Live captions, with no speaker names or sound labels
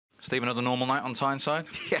Steve, another normal night on Tyneside?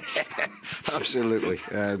 Yeah, absolutely.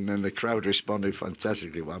 And the crowd responded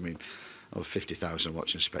fantastically. I mean, over 50,000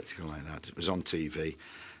 watching a spectacle like that. It was on TV.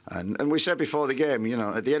 And we said before the game, you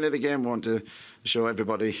know, at the end of the game, we want to show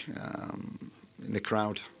everybody in the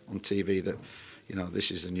crowd on TV that, you know,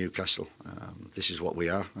 this is the Newcastle. This is what we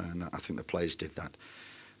are. And I think the players did that.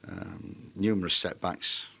 Numerous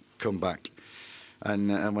setbacks, come back.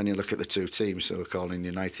 And when you look at the two teams, so we're calling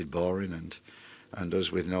United boring and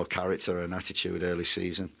us with no character and attitude early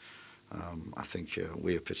season, I think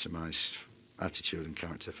we epitomised attitude and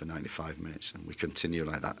character for 95 minutes, and we continue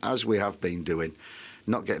like that, as we have been doing,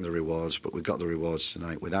 not getting the rewards, but we got the rewards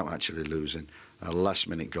tonight without actually losing. A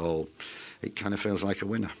last-minute goal, it kind of feels like a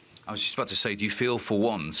winner. I was just about to say, do you feel for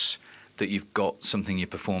once that you've got something your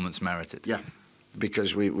performance merited? Yeah,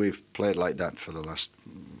 because we've played like that for the last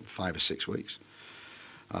 5 or 6 weeks,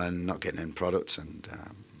 and not getting in product, and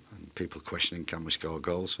people questioning, can we score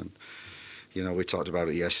goals? And, you know, we talked about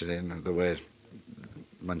it yesterday, and the way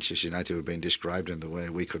Manchester United were being described and the way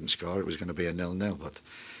we couldn't score, it was going to be a 0-0, but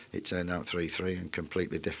it turned out 3-3 and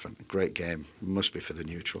completely different. Great game, must be for the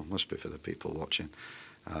neutral, must be for the people watching.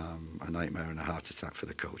 A nightmare and a heart attack for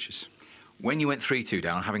the coaches. When you went 3-2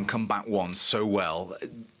 down, having come back once so well,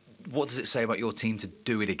 what does it say about your team to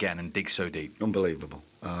do it again and dig so deep? Unbelievable,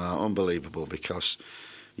 unbelievable, because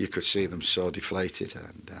you could see them so deflated,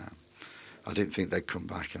 and I didn't think they'd come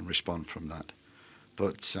back and respond from that.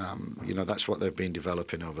 But, you know, that's what they've been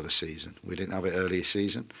developing over the season. We didn't have it earlier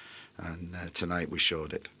season, and tonight we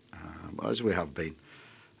showed it, as we have been.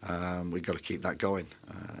 We've got to keep that going.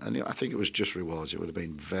 And I think it was just rewards. It would have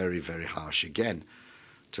been very, very harsh again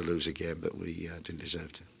to lose a game that we didn't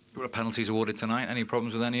deserve to. Were penalties awarded tonight? Any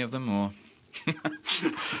problems with any of them, or...?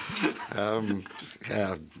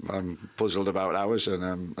 Yeah, I'm puzzled about ours, and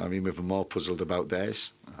I'm even more puzzled about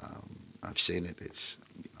theirs. I've seen it.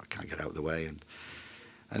 I can't get out of the way,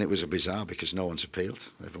 and it was a bizarre because no one's appealed.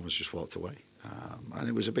 Everyone's just walked away, and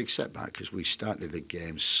it was a big setback because we started the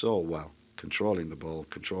game so well, controlling the ball,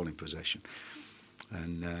 controlling possession,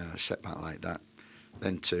 and a setback like that,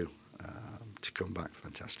 then to come back,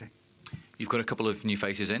 fantastic. You've got a couple of new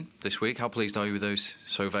faces in this week. How pleased are you with those,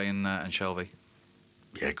 Sauvé and Shelby?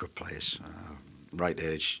 Yeah, good players. Right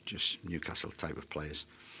age, just Newcastle type of players.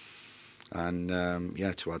 And,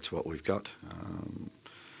 yeah, to add to what we've got,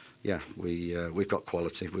 yeah, we've got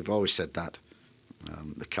quality. We've always said that.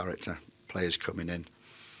 The character, players coming in,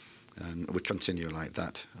 and we continue like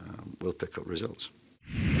that, we'll pick up results.